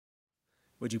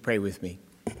Would you pray with me?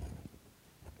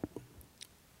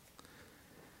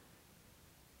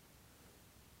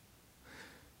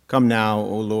 Come now,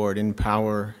 O Lord, in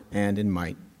power and in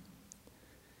might.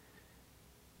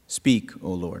 Speak, O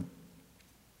Lord,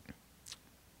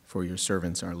 for your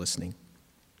servants are listening.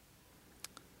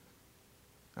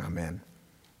 Amen.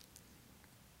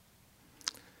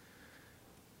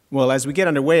 Well, as we get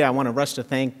underway, I want to rush to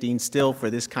thank Dean Still for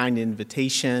this kind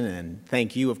invitation, and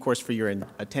thank you, of course, for your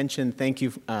attention. Thank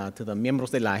you to the miembros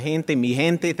de la gente, mi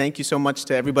gente. Thank you so much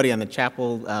to everybody on the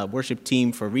chapel worship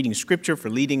team for reading scripture, for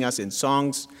leading us in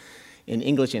songs in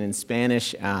English and in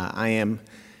Spanish. I am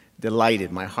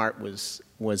delighted. My heart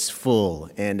was full,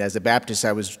 and as a Baptist,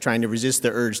 I was trying to resist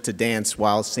the urge to dance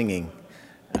while singing,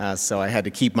 so I had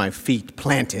to keep my feet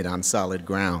planted on solid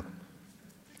ground.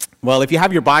 Well, if you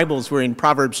have your Bibles, we're in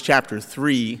Proverbs chapter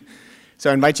 3,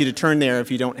 so I invite you to turn there if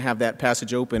you don't have that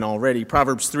passage open already.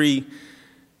 Proverbs 3,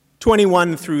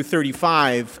 21 through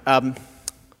 35.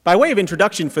 By way of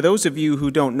introduction, for those of you who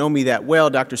don't know me that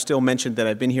well, Dr. Still mentioned that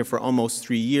I've been here for almost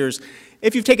 3 years.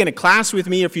 If you've taken a class with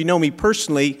me, if you know me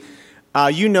personally,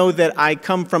 you know that I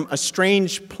come from a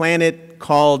strange planet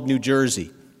called New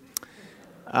Jersey.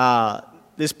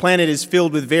 This planet is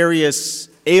filled with various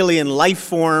alien life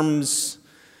forms,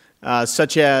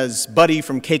 such as Buddy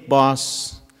from Cake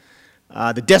Boss,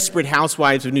 the Desperate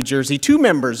Housewives of New Jersey, 2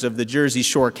 members of the Jersey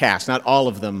Shore cast, not all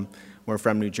of them were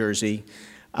from New Jersey,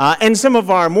 and some of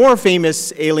our more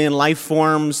famous alien life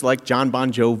forms like John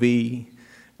Bon Jovi,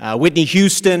 Whitney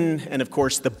Houston, and of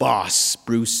course the boss,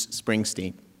 Bruce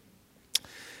Springsteen.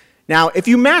 Now, if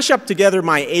you mash up together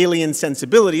my alien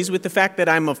sensibilities with the fact that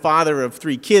I'm a father of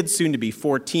 3 kids, soon to be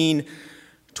 14,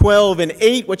 12 and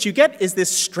 8, what you get is this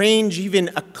strange, even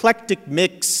eclectic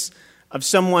mix of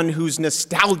someone who's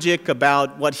nostalgic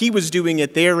about what he was doing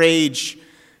at their age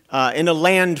in a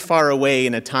land far away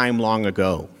in a time long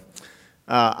ago.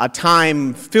 A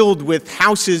time filled with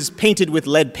houses painted with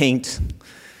lead paint,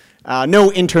 no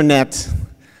internet,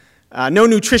 no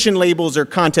nutrition labels or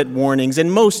content warnings, and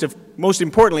most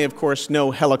importantly, of course,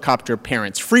 no helicopter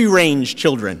parents, free-range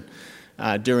children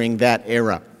during that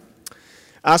era.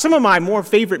 Some of my more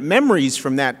favorite memories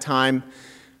from that time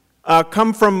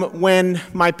come from when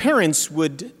my parents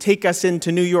would take us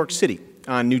into New York City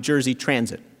on New Jersey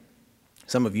Transit.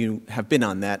 Some of you have been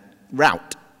on that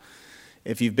route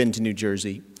if you've been to New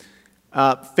Jersey.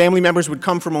 Family members would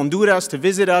come from Honduras to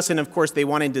visit us, and of course they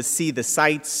wanted to see the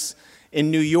sights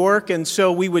in New York, and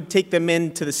so we would take them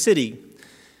into the city.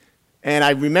 And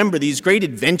I remember these great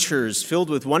adventures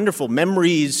filled with wonderful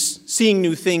memories, seeing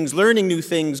new things, learning new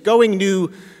things, going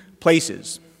new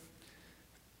places.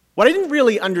 What I didn't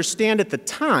really understand at the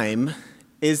time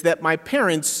is that my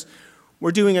parents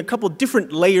were doing a couple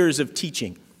different layers of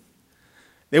teaching.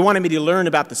 They wanted me to learn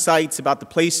about the sights, about the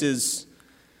places,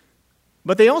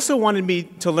 but they also wanted me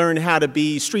to learn how to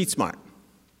be street smart.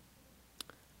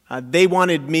 They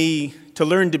wanted me to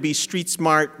learn to be street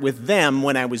smart with them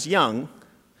when I was young,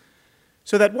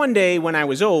 so that one day when I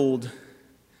was old,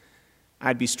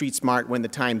 I'd be street smart when the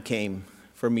time came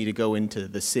for me to go into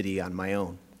the city on my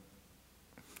own.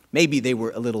 Maybe they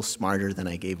were a little smarter than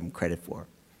I gave them credit for.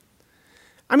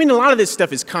 I mean, a lot of this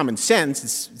stuff is common sense.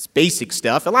 It's basic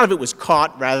stuff. A lot of it was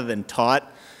caught rather than taught.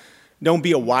 Don't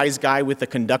be a wise guy with the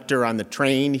conductor on the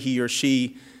train. He or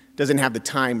she doesn't have the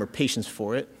time or patience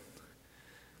for it.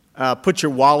 Put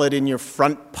your wallet in your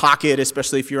front pocket,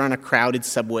 especially if you're on a crowded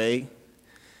subway.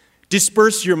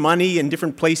 Disperse your money in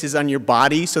different places on your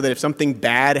body so that if something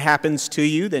bad happens to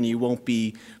you, then you won't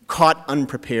be caught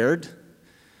unprepared.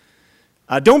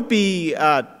 Don't be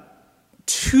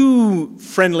too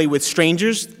friendly with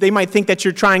strangers. They might think that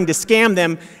you're trying to scam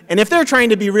them, and if they're trying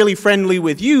to be really friendly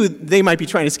with you, they might be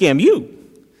trying to scam you.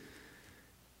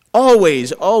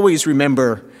 Always, always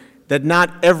remember that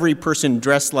not every person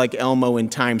dressed like Elmo in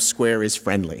Times Square is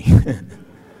friendly.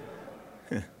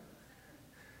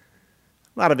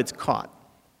 A lot of it's caught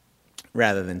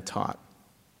rather than taught.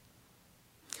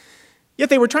 Yet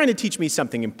they were trying to teach me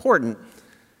something important.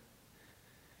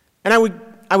 And I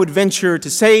would venture to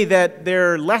say that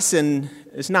their lesson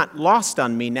is not lost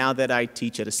on me now that I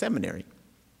teach at a seminary.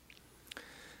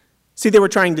 See, they were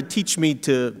trying to teach me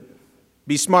to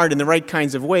be smart in the right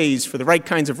kinds of ways for the right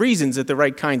kinds of reasons at the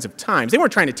right kinds of times. They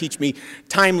weren't trying to teach me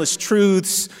timeless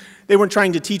truths. They weren't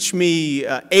trying to teach me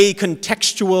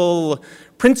acontextual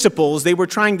principles. They were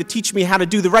trying to teach me how to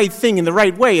do the right thing in the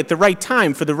right way at the right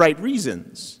time for the right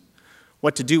reasons.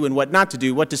 What to do and what not to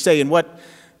do, what to say and what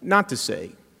not to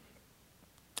say.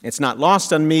 It's not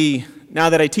lost on me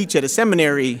now that I teach at a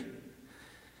seminary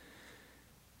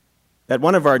that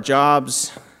one of our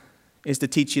jobs is to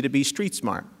teach you to be street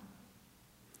smart.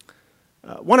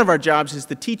 One of our jobs is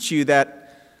to teach you that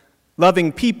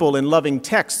loving people and loving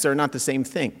texts are not the same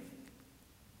thing.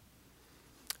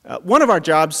 One of our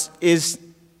jobs is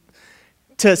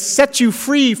to set you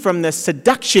free from the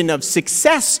seduction of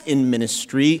success in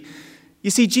ministry. You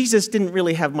see, Jesus didn't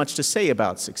really have much to say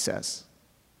about success.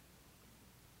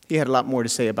 He had a lot more to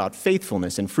say about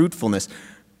faithfulness and fruitfulness.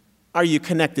 Are you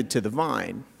connected to the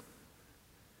vine?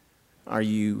 Are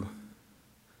you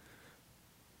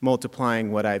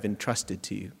multiplying what I've entrusted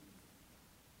to you?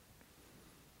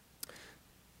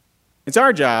 It's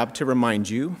our job to remind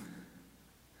you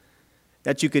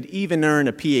that you could even earn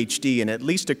a PhD and, at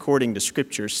least according to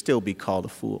Scripture, still be called a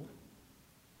fool.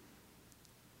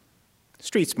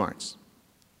 Street smarts,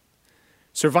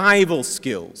 survival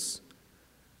skills,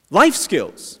 life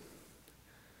skills,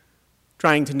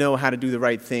 trying to know how to do the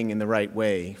right thing in the right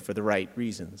way for the right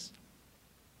reasons.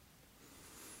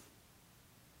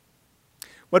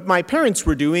 What my parents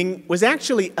were doing was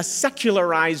actually a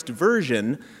secularized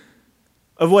version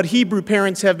of what Hebrew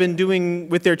parents have been doing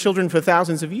with their children for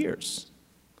thousands of years.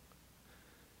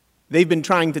 They've been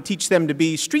trying to teach them to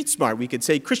be street smart. We could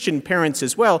say Christian parents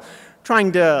as well,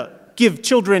 trying to give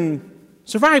children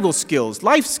survival skills,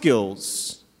 life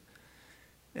skills,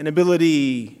 an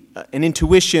ability, an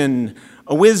intuition,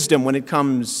 a wisdom when it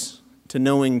comes to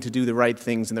knowing to do the right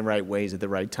things in the right ways at the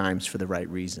right times for the right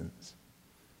reasons.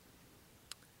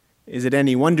 Is it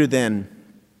any wonder then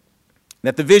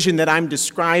that the vision that I'm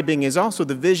describing is also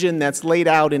the vision that's laid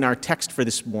out in our text for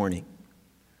this morning?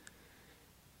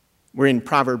 We're in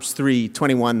Proverbs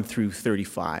 3:21 through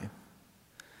 35.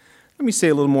 Let me say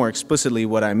a little more explicitly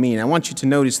what I mean. I want you to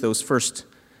notice those first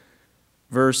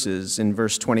verses in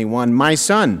verse 21. My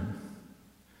son,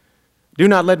 do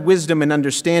not let wisdom and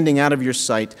understanding out of your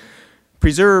sight.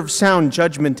 Preserve sound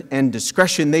judgment and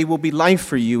discretion. They will be life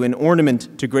for you, an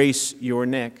ornament to grace your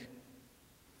neck.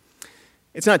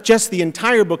 It's not just the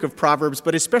entire book of Proverbs,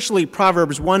 but especially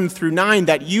Proverbs 1 through 9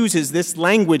 that uses this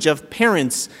language of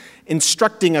parents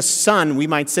instructing a son. We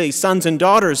might say sons and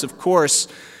daughters, of course,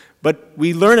 but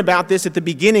we learn about this at the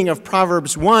beginning of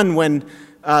Proverbs 1 when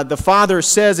the father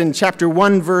says in chapter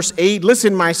 1, verse 8,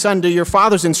 listen, my son, to your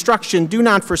father's instruction. Do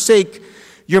not forsake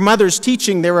your mother's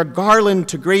teaching. They're a garland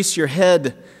to grace your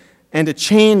head and a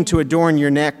chain to adorn your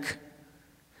neck.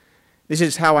 This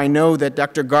is how I know that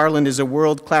Dr. Garland is a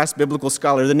world-class biblical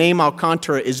scholar. The name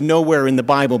Alcantara is nowhere in the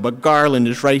Bible, but Garland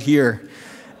is right here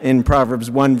in Proverbs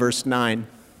 1, verse 9.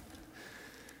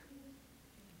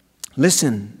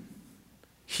 Listen,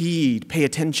 heed, pay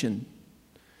attention.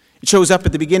 It shows up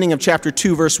at the beginning of chapter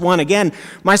 2, verse 1 again.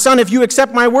 My son, if you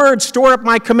accept my word, store up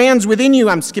my commands within you.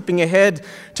 I'm skipping ahead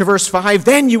to verse 5.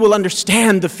 Then you will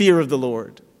understand the fear of the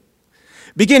Lord.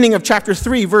 Beginning of chapter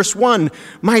 3, verse 1.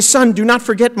 My son, do not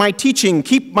forget my teaching.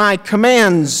 Keep my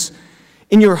commands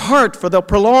in your heart, for they'll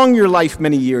prolong your life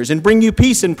many years and bring you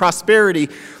peace and prosperity.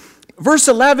 Verse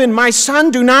 11, my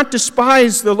son, do not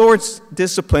despise the Lord's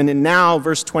discipline. And now,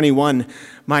 verse 21,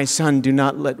 my son, do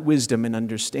not let wisdom and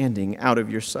understanding out of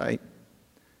your sight.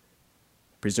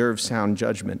 Preserve sound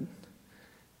judgment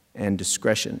and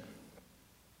discretion.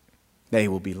 They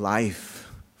will be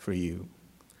life for you,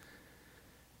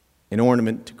 an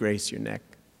ornament to grace your neck.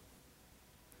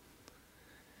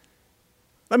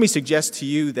 Let me suggest to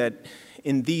you that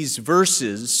in these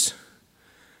verses,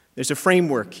 there's a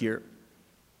framework here.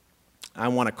 I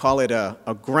want to call it a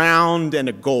ground and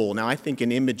a goal. Now, I think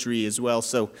in imagery as well,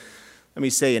 so let me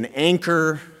say an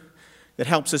anchor that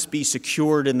helps us be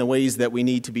secured in the ways that we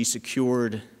need to be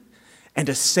secured, and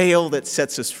a sail that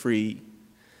sets us free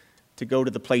to go to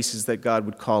the places that God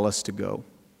would call us to go.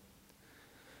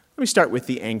 Let me start with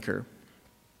the anchor.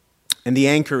 And the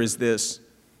anchor is this: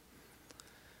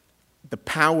 the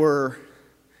power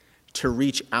to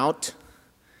reach out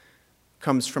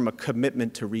comes from a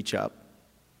commitment to reach up.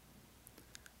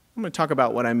 I'm going to talk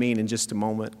about what I mean in just a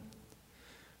moment.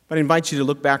 But I invite you to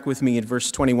look back with me at verse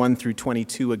 21 through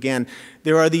 22 again.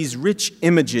 There are these rich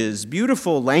images,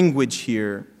 beautiful language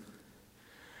here.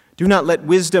 Do not let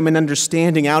wisdom and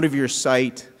understanding out of your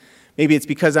sight. Maybe it's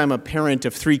because I'm a parent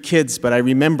of 3 kids, but I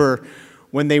remember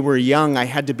when they were young, I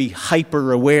had to be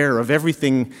hyper aware of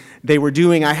everything they were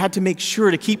doing. I had to make sure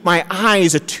to keep my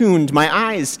eyes attuned, my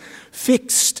eyes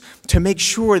fixed, to make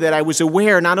sure that I was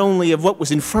aware not only of what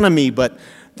was in front of me, but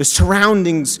the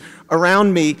surroundings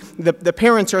around me. The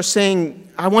parents are saying,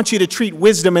 I want you to treat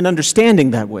wisdom and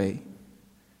understanding that way.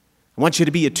 I want you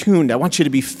to be attuned. I want you to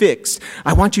be fixed.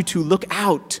 I want you to look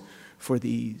out for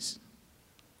these.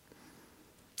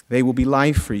 They will be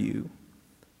life for you,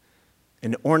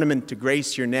 an ornament to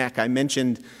grace your neck. I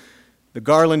mentioned the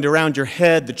garland around your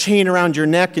head, the chain around your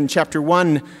neck in chapter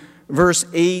 1, verse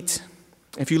 8.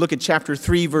 If you look at chapter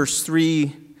 3, verse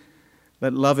 3,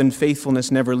 let love and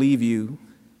faithfulness never leave you.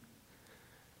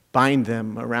 Bind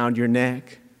them around your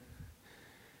neck.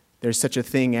 There's such a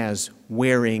thing as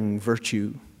wearing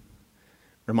virtue.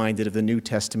 Reminded of the New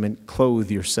Testament, clothe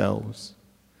yourselves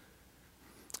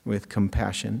with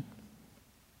compassion.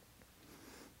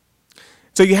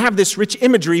 So you have this rich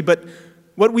imagery, but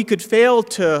what we could fail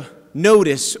to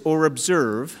notice or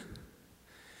observe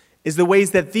is the ways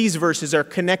that these verses are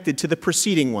connected to the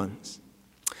preceding ones.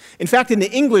 In fact, in the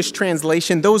English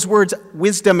translation, those words,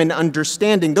 wisdom and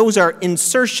understanding, those are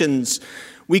insertions.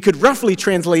 We could roughly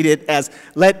translate it as,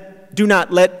 do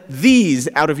not let these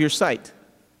out of your sight.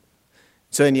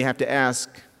 So then you have to ask,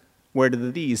 where do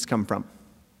the these come from?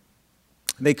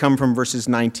 They come from verses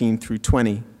 19 through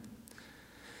 20.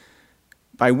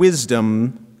 By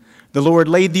wisdom, the Lord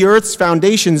laid the earth's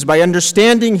foundations. By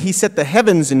understanding, he set the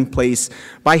heavens in place.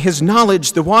 By his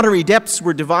knowledge, the watery depths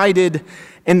were divided,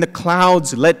 and the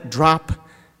clouds let drop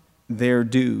their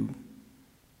dew.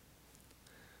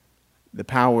 The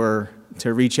power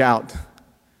to reach out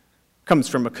comes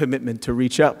from a commitment to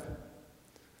reach up.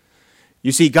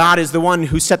 You see, God is the one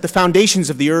who set the foundations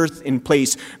of the earth in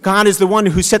place. God is the one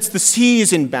who sets the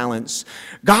seas in balance.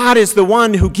 God is the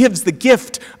one who gives the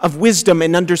gift of wisdom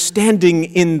and understanding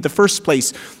in the first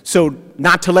place. So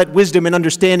not to let wisdom and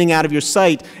understanding out of your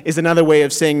sight is another way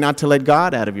of saying not to let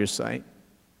God out of your sight.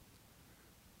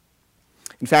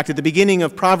 In fact, at the beginning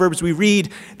of Proverbs, we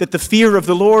read that the fear of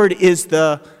the Lord is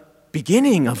the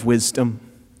beginning of wisdom.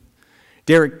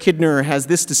 Derek Kidner has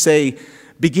this to say: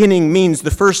 beginning means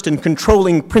the first and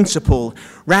controlling principle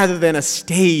rather than a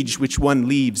stage which one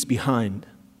leaves behind.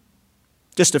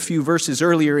 Just a few verses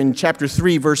earlier in chapter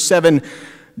 3, verse 7,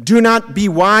 do not be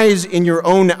wise in your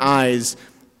own eyes.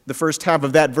 The first half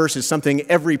of that verse is something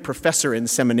every professor and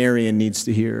seminarian needs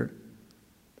to hear.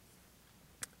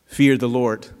 Fear the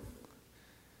Lord.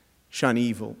 Shun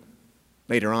evil.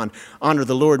 Later on, honor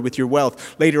the Lord with your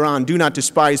wealth. Later on, do not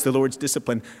despise the Lord's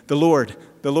discipline. The Lord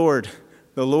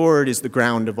is the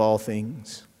ground of all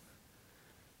things.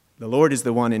 The Lord is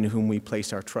the one in whom we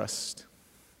place our trust.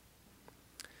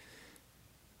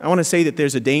 I want to say that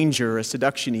there's a danger, a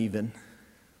seduction even,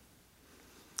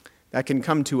 that can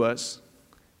come to us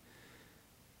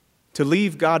to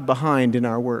leave God behind in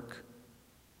our work.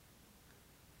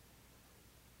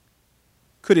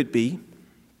 Could it be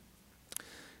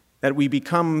that we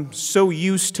become so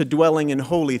used to dwelling in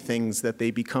holy things that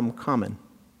they become common?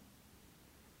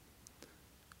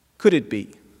 Could it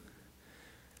be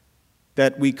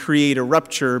that we create a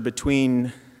rupture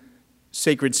between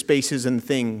sacred spaces and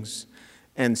things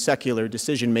and secular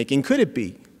decision-making? Could it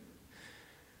be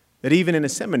that even in a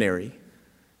seminary,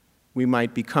 we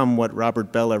might become what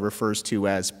Robert Bellah refers to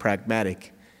as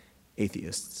pragmatic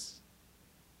atheists?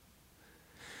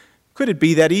 Could it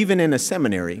be that even in a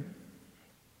seminary,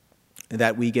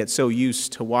 that we get so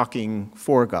used to walking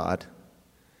for God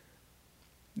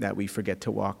that we forget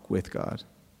to walk with God?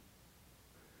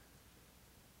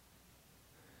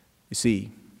 You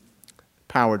see,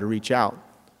 power to reach out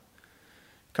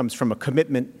comes from a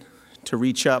commitment to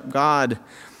reach up. God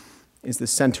is the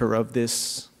center of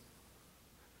this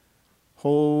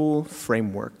whole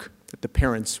framework that the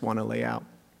parents want to lay out.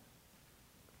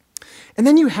 And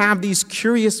then you have these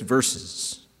curious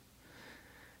verses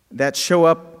that show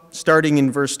up starting in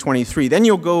verse 23. Then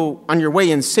you'll go on your way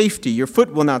in safety. Your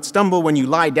foot will not stumble. When you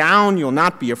lie down, you'll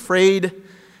not be afraid.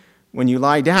 When you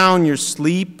lie down, your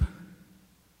sleep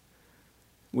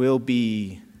will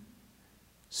be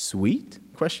sweet?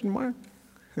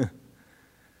 Now,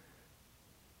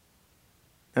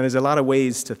 there's a lot of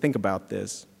ways to think about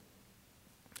this.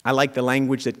 I like the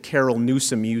language that Carol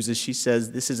Newsom uses. She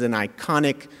says this is an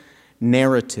iconic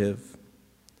narrative,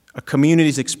 a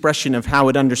community's expression of how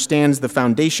it understands the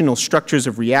foundational structures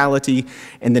of reality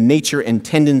and the nature and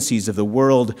tendencies of the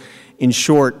world. In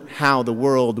short, how the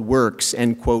world works,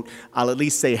 end quote. I'll at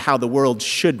least say how the world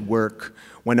should work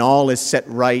when all is set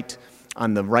right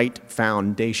on the right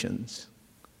foundations.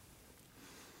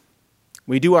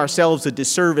 We do ourselves a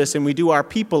disservice and we do our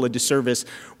people a disservice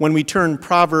when we turn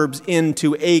Proverbs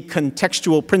into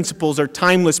contextual principles or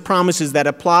timeless promises that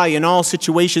apply in all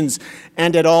situations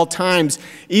and at all times.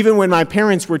 Even when my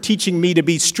parents were teaching me to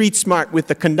be street smart with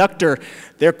the conductor,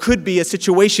 there could be a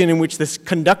situation in which this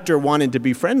conductor wanted to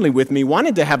be friendly with me,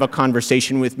 wanted to have a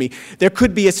conversation with me. There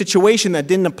could be a situation that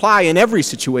didn't apply in every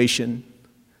situation.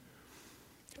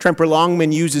 Tremper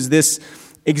Longman uses this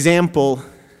example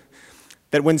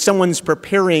that when someone's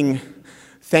preparing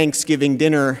Thanksgiving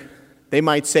dinner, they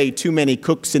might say too many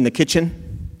cooks in the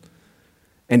kitchen.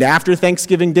 And after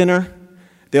Thanksgiving dinner,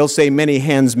 they'll say many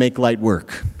hands make light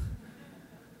work.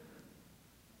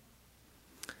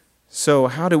 So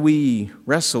how do we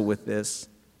wrestle with this?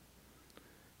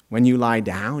 When you lie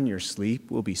down, your sleep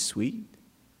will be sweet.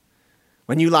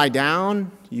 When you lie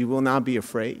down, you will not be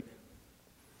afraid.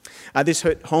 This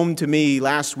hit home to me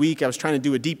last week. I was trying to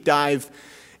do a deep dive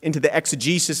into the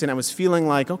exegesis, and I was feeling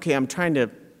like, okay, I'm trying to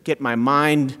get my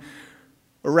mind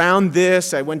around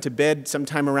this. I went to bed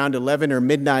sometime around 11 or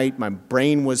midnight. My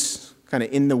brain was kind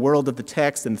of in the world of the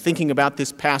text and thinking about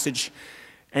this passage.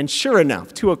 And sure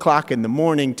enough, 2 o'clock in the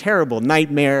morning, terrible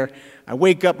nightmare. I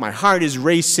wake up, my heart is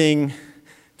racing,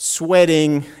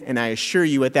 sweating, and I assure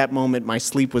you at that moment, my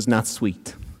sleep was not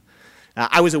sweet.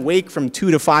 I was awake from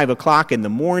 2 to 5 o'clock in the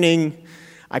morning.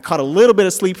 I caught a little bit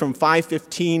of sleep from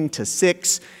 5:15 to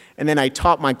 6, and then I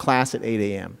taught my class at 8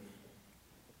 a.m.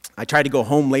 I tried to go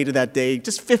home later that day,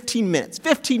 just 15 minutes,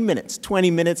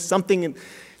 20 minutes, something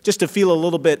just to feel a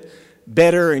little bit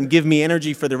better and give me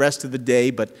energy for the rest of the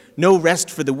day, but no rest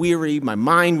for the weary. My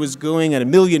mind was going at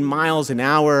 1,000,000 miles an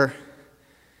hour,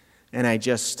 and I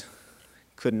just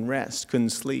couldn't rest,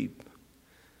 couldn't sleep.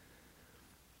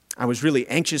 I was really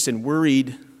anxious and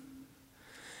worried.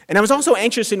 And I was also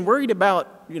anxious and worried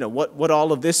about, what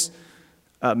all of this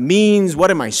means.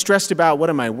 What am I stressed about? What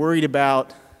am I worried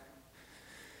about?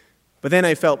 But then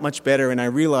I felt much better, and I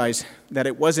realized that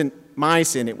it wasn't my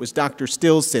sin. It was Dr.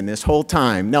 Still's sin this whole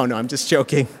time. No, I'm just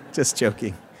joking. Just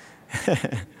joking.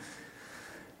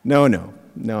 No,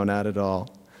 not at all.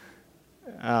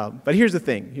 But here's the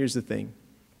thing.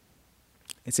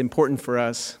 It's important for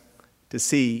us to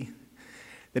see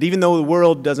that even though the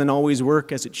world doesn't always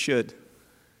work as it should,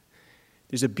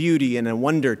 there's a beauty and a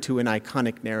wonder to an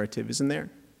iconic narrative, isn't there?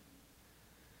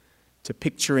 To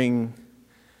picturing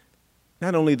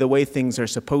not only the way things are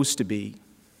supposed to be,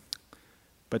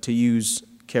 but to use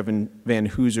Kevin Van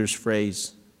Hooser's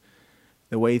phrase,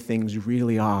 the way things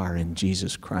really are in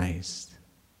Jesus Christ.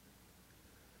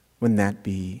 Wouldn't that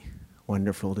be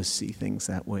wonderful to see things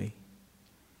that way?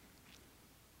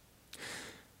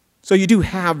 So you do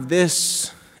have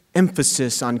this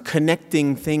emphasis on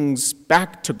connecting things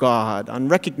back to God, on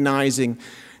recognizing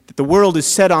that the world is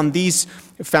set on these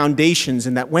foundations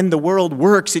and that when the world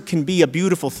works, it can be a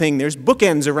beautiful thing. There's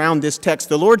bookends around this text.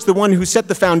 The Lord's the one who set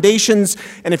the foundations,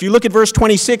 and if you look at verse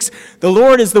 26, the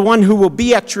Lord is the one who will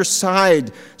be at your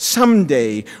side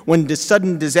someday when the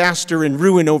sudden disaster and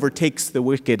ruin overtakes the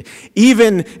wicked.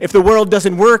 Even if the world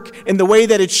doesn't work in the way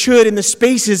that it should, in the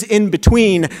spaces in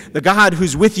between, the God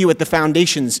who's with you at the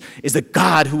foundations is the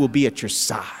God who will be at your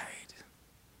side.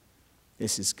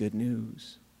 This is good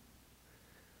news.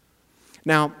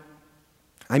 Now,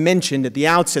 I mentioned at the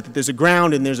outset that there's a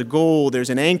ground and there's a goal, there's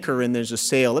an anchor and there's a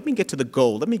sail. Let me get to the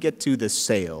goal. Let me get to the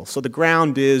sail. So the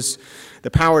ground is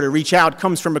the power to reach out,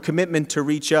 comes from a commitment to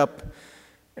reach up.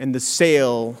 And the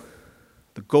sail,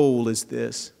 the goal is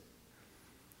this.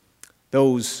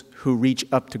 Those who reach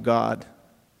up to God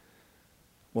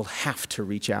will have to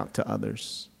reach out to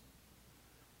others.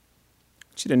 I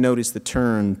want you to notice the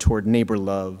turn toward neighbor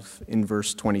love in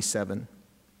verse 27.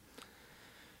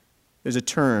 There's a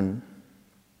turn,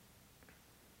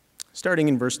 starting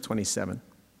in verse 27.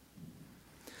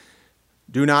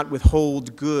 Do not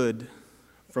withhold good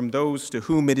from those to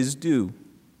whom it is due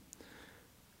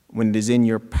when it is in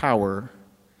your power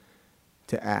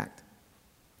to act.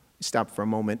 Stop for a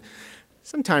moment.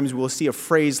 Sometimes we'll see a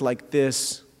phrase like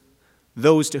this,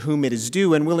 those to whom it is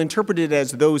due, and we'll interpret it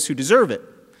as those who deserve it.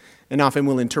 And often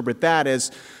we'll interpret that as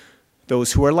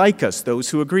those who are like us, those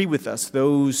who agree with us,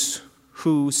 those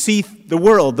who see the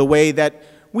world the way that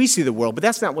we see the world. But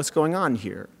that's not what's going on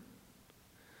here.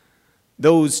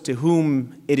 Those to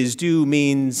whom it is due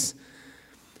means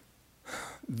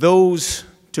those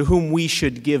to whom we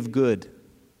should give good,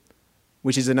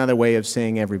 which is another way of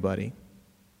saying everybody.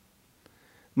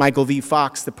 Michael V.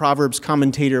 Fox, the Proverbs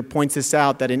commentator, points this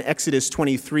out, that in Exodus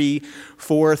 23,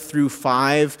 4 through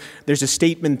 5, there's a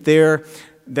statement there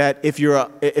that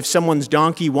if someone's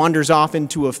donkey wanders off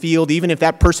into a field, even if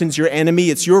that person's your enemy,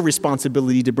 it's your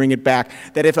responsibility to bring it back.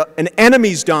 That if an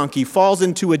enemy's donkey falls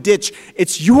into a ditch,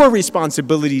 it's your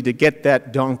responsibility to get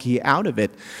that donkey out of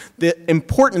it. The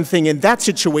important thing in that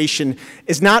situation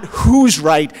is not who's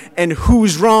right and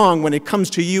who's wrong when it comes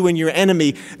to you and your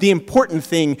enemy. The important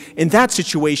thing in that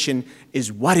situation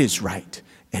is what is right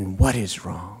and what is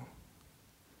wrong.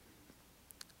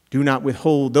 Do not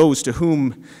withhold those to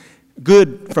whom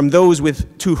good from those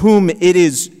to whom it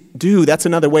is due. That's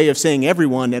another way of saying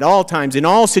everyone at all times, in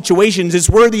all situations, is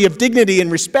worthy of dignity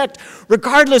and respect,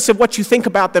 regardless of what you think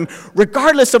about them,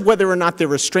 regardless of whether or not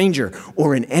they're a stranger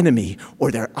or an enemy or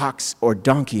their ox or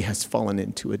donkey has fallen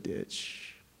into a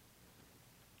ditch.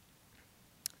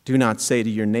 Do not say to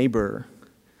your neighbor,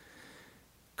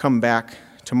 come back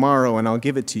tomorrow and I'll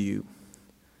give it to you,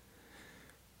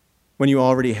 when you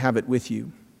already have it with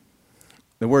you.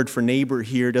 The word for neighbor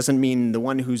here doesn't mean the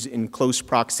one who's in close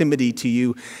proximity to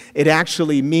you. It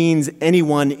actually means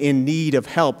anyone in need of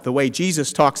help. The way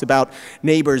Jesus talks about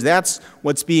neighbors, that's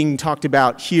what's being talked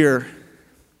about here.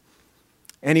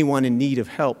 Anyone in need of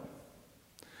help.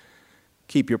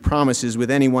 Keep your promises with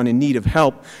anyone in need of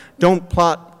help. Don't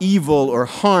plot evil or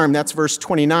harm, that's verse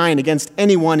 29, against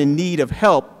anyone in need of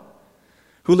help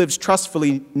who lives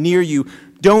trustfully near you.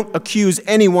 Don't accuse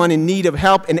anyone in need of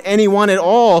help and anyone at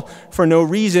all for no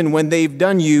reason when they've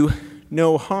done you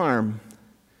no harm.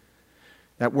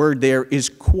 That word there is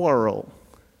quarrel.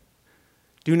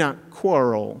 Do not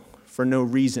quarrel for no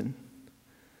reason.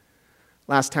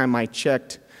 Last time I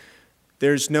checked,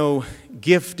 there's no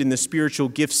gift in the spiritual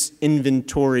gifts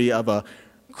inventory of a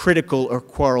critical or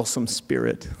quarrelsome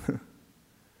spirit.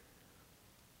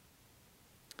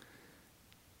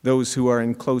 Those who are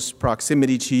in close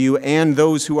proximity to you and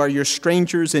those who are your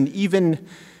strangers and even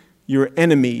your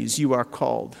enemies, you are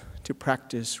called to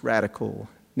practice radical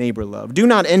neighbor love. Do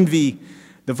not envy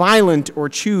the violent or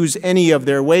choose any of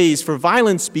their ways, for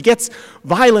violence begets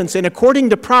violence, and according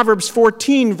to Proverbs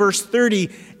 14, verse 30,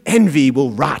 envy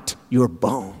will rot your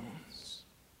bones.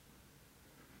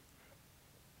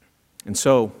 And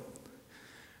so,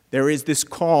 there is this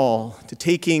call to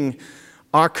taking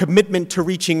our commitment to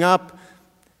reaching up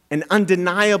and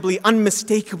undeniably,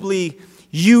 unmistakably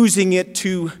using it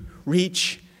to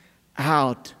reach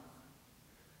out.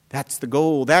 That's the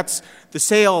goal. That's the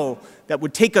sail that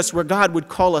would take us where God would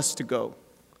call us to go.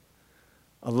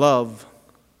 A love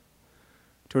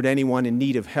toward anyone in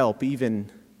need of help, even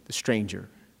the stranger,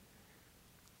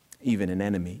 even an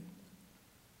enemy.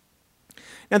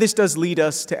 Now, this does lead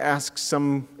us to ask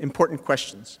some important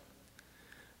questions.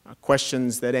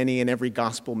 Questions that any and every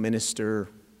gospel minister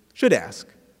should ask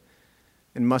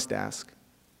and must ask.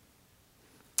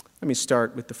 Let me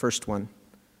start with the first one.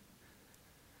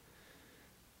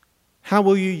 How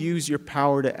will you use your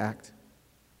power to act?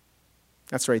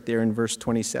 That's right there in verse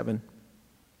 27.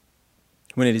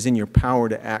 When it is in your power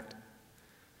to act.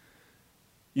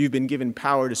 You've been given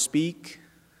power to speak,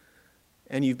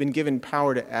 and you've been given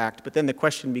power to act. But then the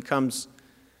question becomes,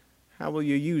 how will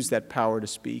you use that power to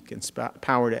speak and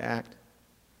power to act?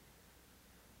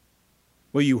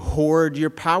 Will you hoard your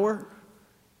power?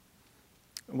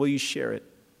 Or will you share it?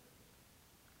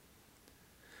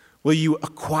 Will you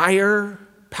acquire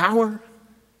power?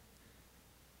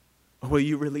 Or will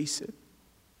you release it?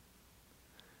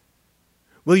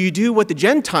 Will you do what the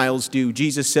Gentiles do,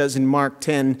 Jesus says in Mark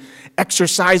 10,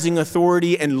 exercising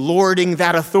authority and lording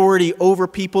that authority over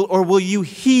people? Or will you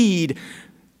heed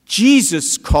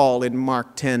Jesus' call in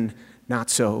Mark 10, not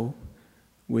so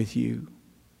with you?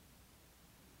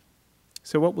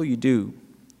 So what will you do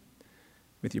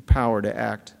with your power to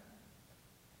act?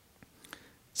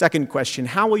 Second question,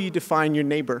 how will you define your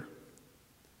neighbor?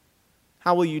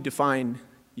 How will you define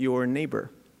your neighbor?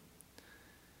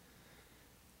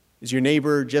 Is your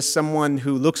neighbor just someone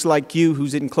who looks like you,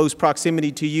 who's in close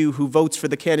proximity to you, who votes for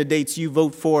the candidates you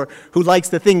vote for, who likes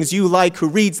the things you like, who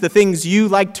reads the things you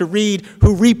like to read,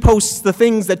 who reposts the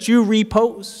things that you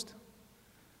repost?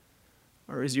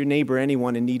 Or is your neighbor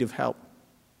anyone in need of help?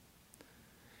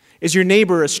 Is your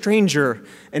neighbor a stranger,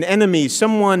 an enemy,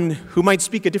 someone who might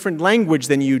speak a different language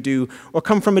than you do, or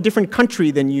come from a different country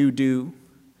than you do,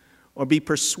 or be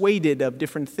persuaded of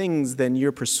different things than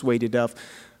you're persuaded of?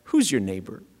 Who's your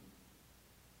neighbor?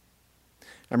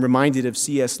 I'm reminded of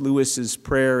C.S. Lewis's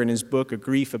prayer in his book, A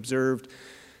Grief Observed.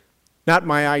 Not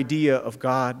my idea of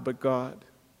God, but God.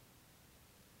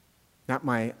 Not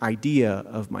my idea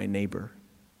of my neighbor,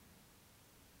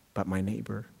 but my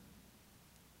neighbor.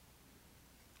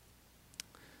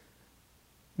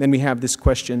 Then we have this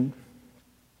question,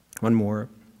 one more.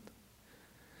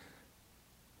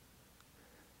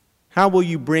 How will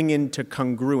you bring into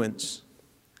congruence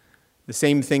the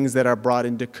same things that are brought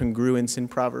into congruence in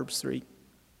Proverbs 3?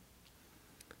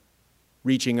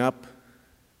 Reaching up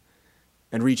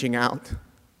and reaching out.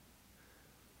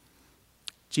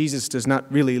 Jesus does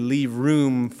not really leave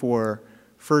room for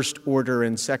first order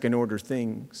and second order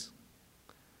things,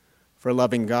 for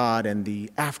loving God and the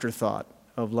afterthought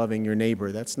of loving your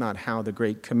neighbor. That's not how the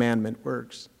great commandment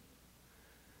works.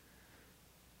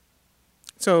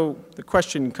 So the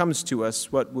question comes to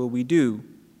us, what will we do?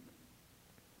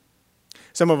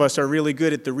 Some of us are really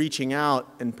good at the reaching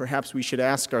out, and perhaps we should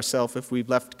ask ourselves if we've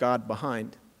left God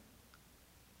behind.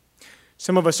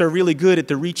 Some of us are really good at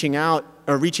the reaching out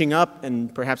or reaching up,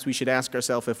 and perhaps we should ask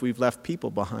ourselves if we've left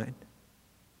people behind.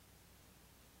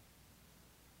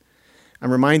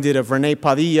 I'm reminded of René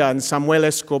Padilla and Samuel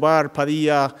Escobar.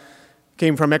 Padilla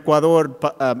came from Ecuador,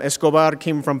 Escobar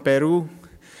came from Peru.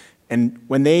 And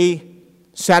when they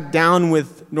sat down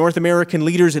with North American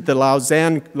leaders at the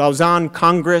Lausanne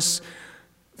Congress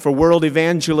for world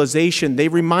evangelization, they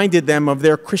reminded them of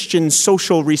their Christian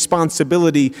social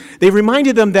responsibility. They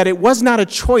reminded them that it was not a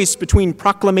choice between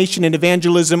proclamation and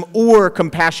evangelism or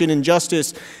compassion and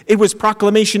justice. It was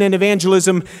proclamation and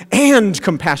evangelism and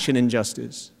compassion and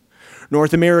justice.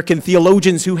 North American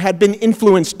theologians who had been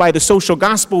influenced by the social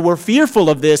gospel were fearful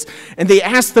of this, and they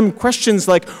asked them questions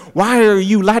like, why are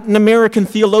you Latin American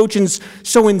theologians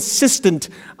so insistent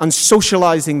on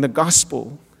socializing the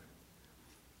gospel?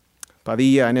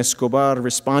 Padilla and Escobar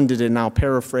responded, and I'll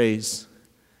paraphrase,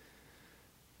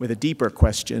 with a deeper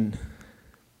question.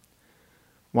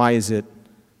 Why is it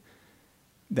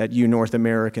that you North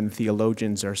American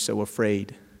theologians are so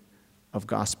afraid of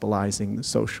gospelizing the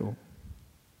social?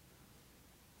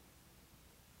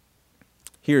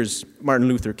 Here's Martin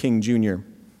Luther King Jr.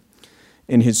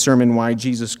 in his sermon, Why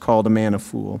Jesus Called a Man a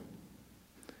Fool.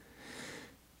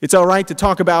 It's all right to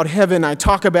talk about heaven. I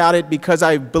talk about it because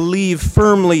I believe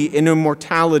firmly in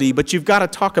immortality, but you've got to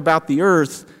talk about the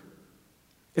earth.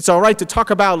 It's all right to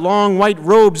talk about long white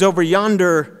robes over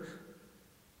yonder,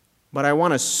 but I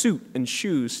want a suit and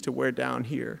shoes to wear down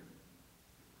here.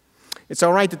 It's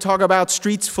all right to talk about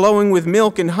streets flowing with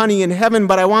milk and honey in heaven,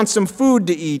 but I want some food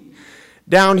to eat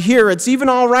down here. It's even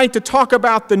all right to talk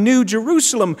about the new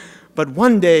Jerusalem, but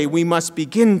one day we must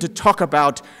begin to talk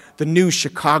about the new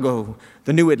Chicago,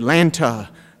 the new Atlanta,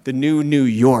 the new New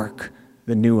York,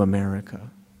 the new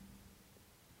America.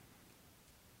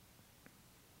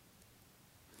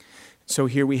 So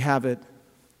here we have it,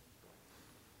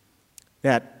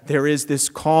 that there is this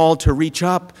call to reach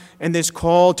up and this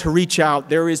call to reach out.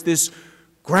 There is this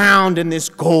ground and this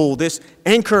goal, this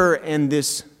anchor and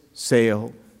this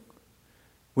sail.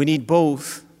 We need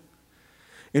both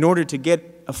in order to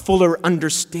get a fuller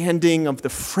understanding of the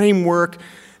framework,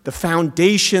 the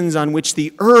foundations on which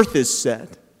the earth is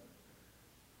set.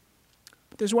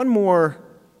 But there's one more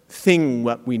thing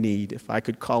what we need, if I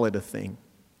could call it a thing.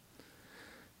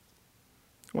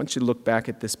 I want you to look back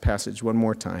at this passage one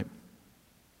more time.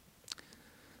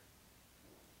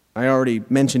 I already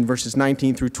mentioned verses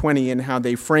 19 through 20 and how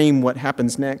they frame what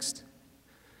happens next.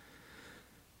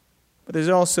 But there's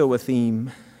also a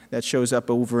theme that shows up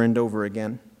over and over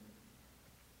again.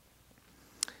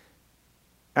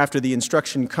 After the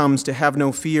instruction comes to have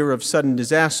no fear of sudden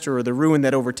disaster or the ruin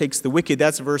that overtakes the wicked,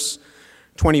 that's verse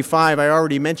 25. I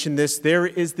already mentioned this. There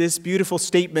is this beautiful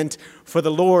statement, for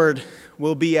the Lord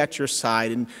will be at your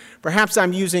side. And perhaps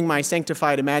I'm using my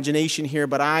sanctified imagination here,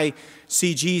 but I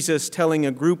see Jesus telling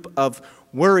a group of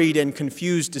worried and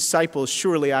confused disciples,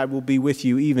 surely I will be with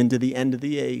you even to the end of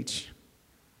the age.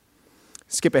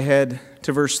 Skip ahead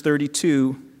to verse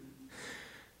 32.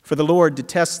 For the Lord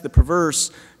detests the perverse,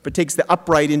 but takes the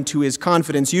upright into his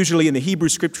confidence. Usually in the Hebrew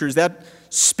Scriptures, that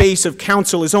space of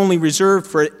counsel is only reserved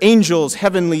for angels,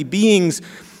 heavenly beings.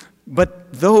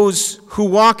 But those who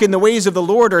walk in the ways of the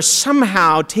Lord are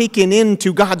somehow taken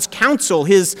into God's counsel,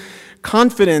 his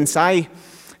confidence. I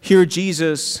hear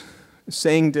Jesus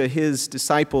saying to his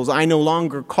disciples, I no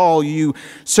longer call you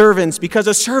servants, because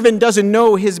a servant doesn't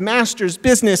know his master's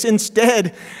business.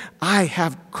 Instead, I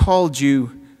have called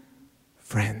you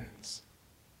friends.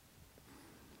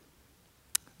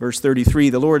 Verse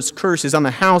 33, the Lord's curse is on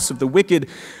the house of the wicked,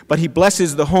 but he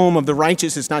blesses the home of the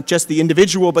righteous. It's not just the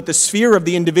individual, but the sphere of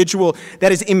the individual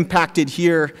that is impacted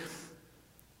here.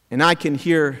 And I can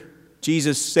hear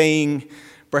Jesus saying,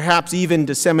 perhaps even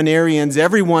to seminarians,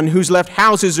 everyone who's left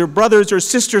houses or brothers or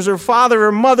sisters or father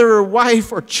or mother or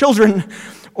wife or children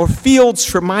or fields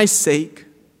for my sake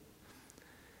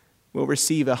will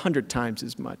receive 100 times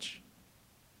as much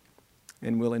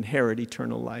and will inherit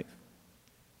eternal life.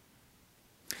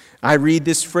 I read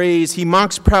this phrase, he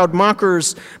mocks proud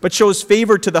mockers, but shows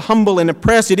favor to the humble and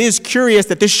oppressed. It is curious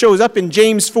that this shows up in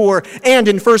James 4 and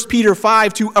in 1 Peter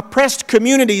 5 to oppressed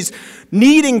communities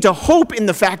needing to hope in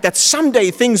the fact that someday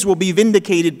things will be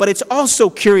vindicated. But it's also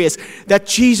curious that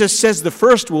Jesus says the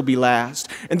first will be last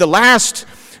and the last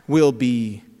will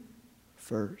be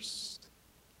first.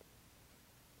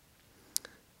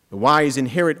 The wise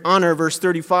inherit honor, verse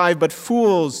 35, but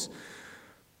fools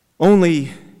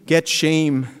only get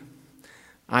shame.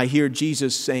 I hear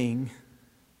Jesus saying,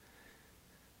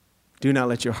 do not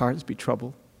let your hearts be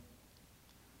troubled.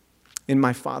 In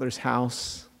my Father's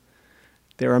house,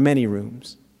 there are many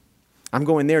rooms. I'm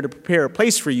going there to prepare a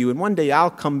place for you, and one day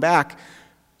I'll come back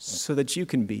so that you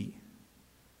can be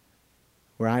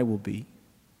where I will be.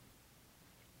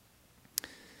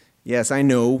 Yes, I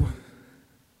know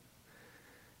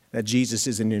that Jesus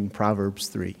isn't in Proverbs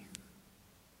 3,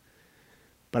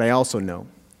 but I also know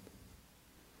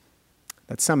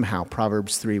that somehow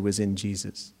Proverbs 3 was in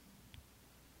Jesus.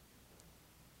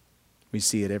 We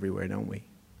see it everywhere, don't we?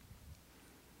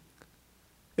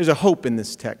 There's a hope in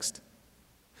this text.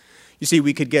 You see,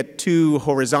 we could get too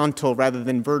horizontal rather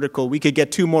than vertical. We could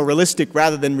get too moralistic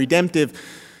rather than redemptive.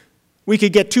 We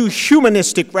could get too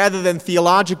humanistic rather than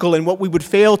theological, and what we would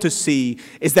fail to see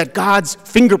is that God's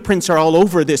fingerprints are all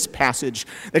over this passage,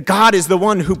 that God is the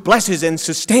one who blesses and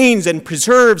sustains and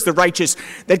preserves the righteous,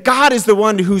 that God is the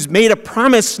one who's made a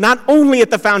promise not only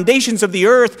at the foundations of the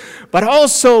earth, but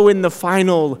also in the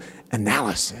final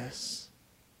analysis.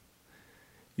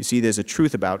 You see, there's a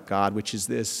truth about God, which is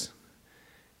this: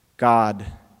 God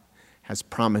has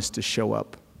promised to show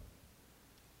up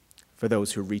for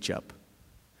those who reach up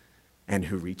and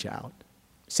who reach out.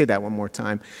 Say that one more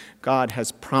time. God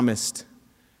has promised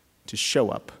to show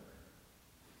up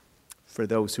for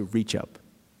those who reach up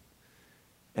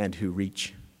and who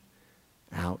reach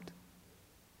out.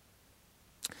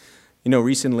 You know,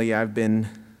 recently I've been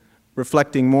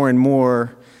reflecting more and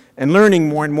more and learning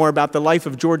more and more about the life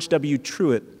of George W.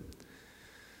 Truett.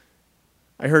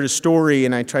 I heard a story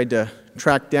and I tried to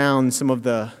track down some of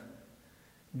the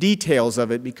details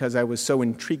of it because I was so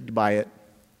intrigued by it.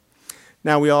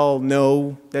 Now, we all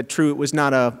know that Truett was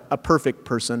not a perfect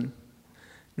person.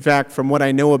 In fact, from what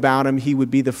I know about him, he would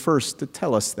be the first to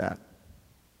tell us that.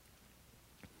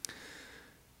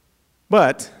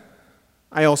 But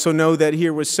I also know that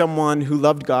here was someone who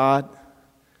loved God,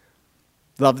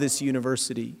 loved this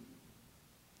university,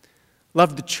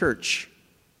 loved the church,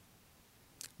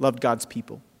 loved God's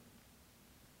people.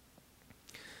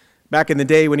 Back in the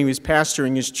day when he was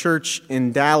pastoring his church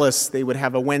in Dallas, they would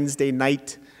have a Wednesday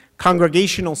night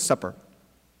congregational supper.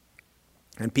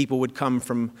 And people would come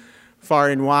from far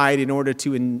and wide in order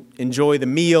to enjoy the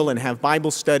meal and have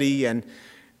Bible study. And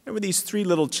there were these three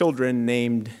little children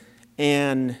named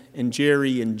Anne and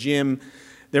Jerry and Jim.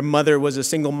 Their mother was a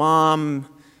single mom.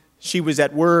 She was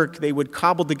at work. They would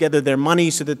cobble together their money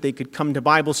so that they could come to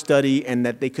Bible study and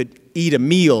that they could eat a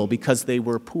meal because they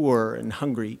were poor and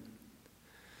hungry.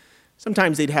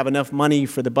 Sometimes they'd have enough money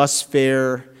for the bus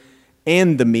fare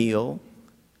and the meal.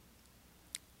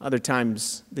 Other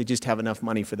times, they just have enough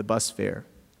money for the bus fare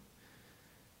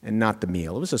and not the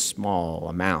meal. It was a small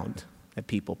amount that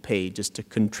people paid just to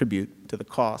contribute to the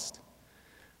cost.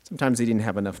 Sometimes they didn't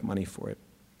have enough money for it.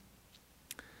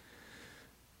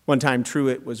 One time,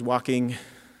 Truett was walking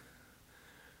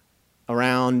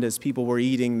around as people were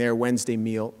eating their Wednesday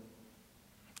meal,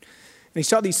 and he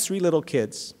saw these three little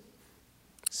kids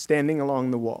standing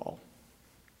along the wall.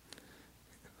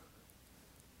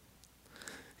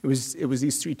 It was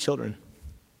these three children.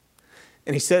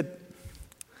 And he said,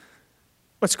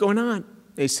 "What's going on?"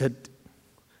 They said,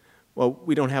 "Well,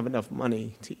 we don't have enough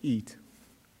money to eat."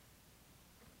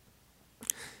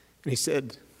 And he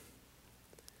said,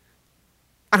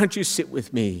 "Why don't you sit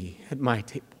with me at my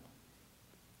table?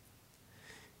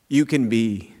 You can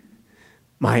be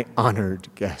my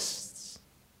honored guests."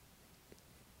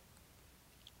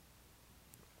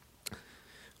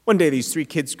 One day, these three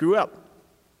kids grew up.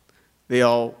 They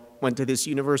all went to this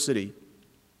university.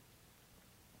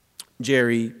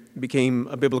 Jerry became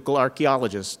a biblical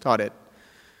archaeologist, taught at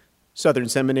Southern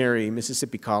Seminary,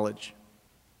 Mississippi College.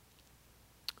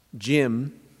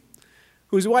 Jim,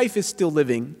 whose wife is still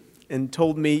living, and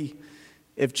told me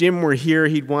if Jim were here,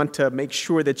 he'd want to make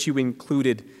sure that you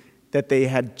included that they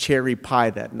had cherry pie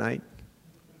that night.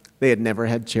 They had never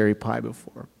had cherry pie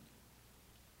before.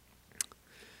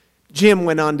 Jim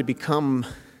went on to become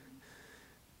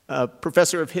a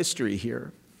professor of history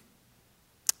here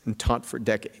and taught for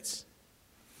decades.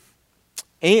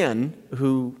 Anne,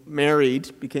 who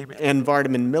married, became Anne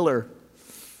Vardaman Miller,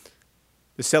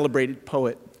 the celebrated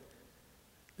poet,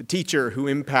 the teacher who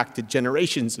impacted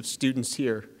generations of students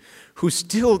here, who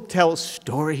still tell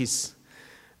stories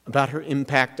about her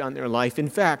impact on their life. In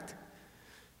fact,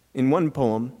 in one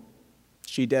poem,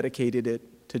 she dedicated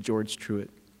it to George Truett.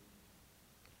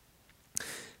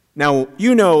 Now,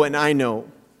 you know and I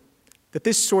know that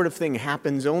this sort of thing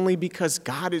happens only because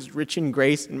God is rich in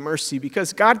grace and mercy,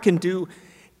 because God can do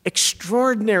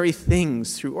extraordinary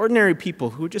things through ordinary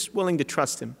people who are just willing to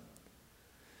trust Him.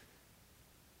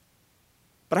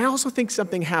 But I also think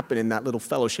something happened in that little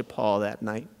fellowship hall that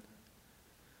night.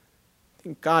 I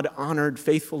think God honored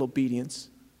faithful obedience.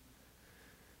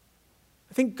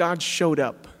 I think God showed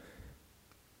up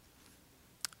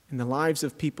in the lives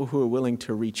of people who are willing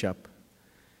to reach up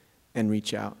and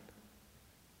reach out.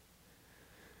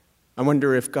 I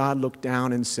wonder if God looked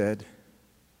down and said,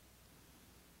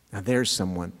 "Now there's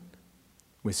someone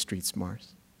with street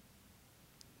smarts."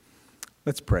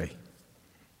 Let's pray.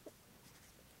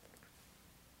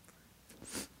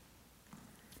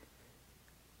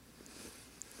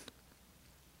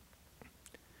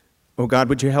 Oh God,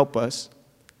 would you help us?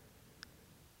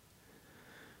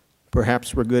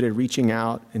 Perhaps we're good at reaching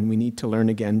out, and we need to learn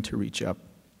again to reach up.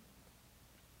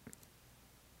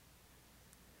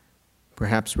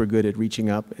 Perhaps we're good at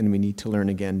reaching up, and we need to learn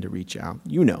again to reach out.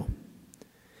 You know.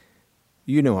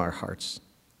 You know our hearts.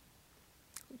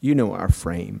 You know our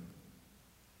frame.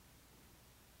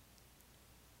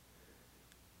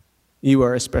 You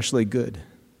are especially good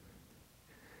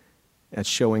at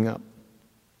showing up.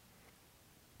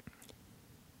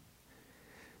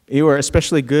 You are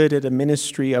especially good at a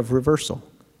ministry of reversal,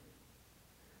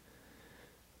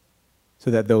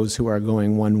 so that those who are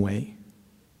going one way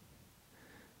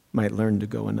might learn to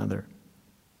go another.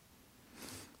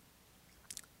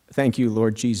 Thank you,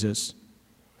 Lord Jesus,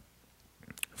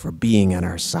 for being on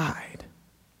our side.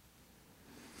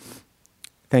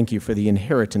 Thank you for the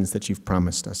inheritance that you've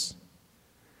promised us,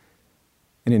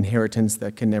 an inheritance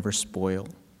that can never spoil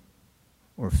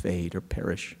or fade or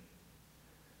perish.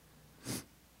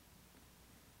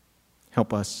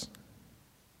 Help us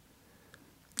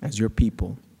as your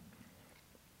people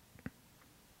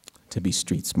to be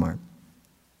street smart.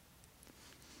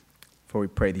 For we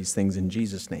pray these things in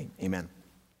Jesus' name. Amen.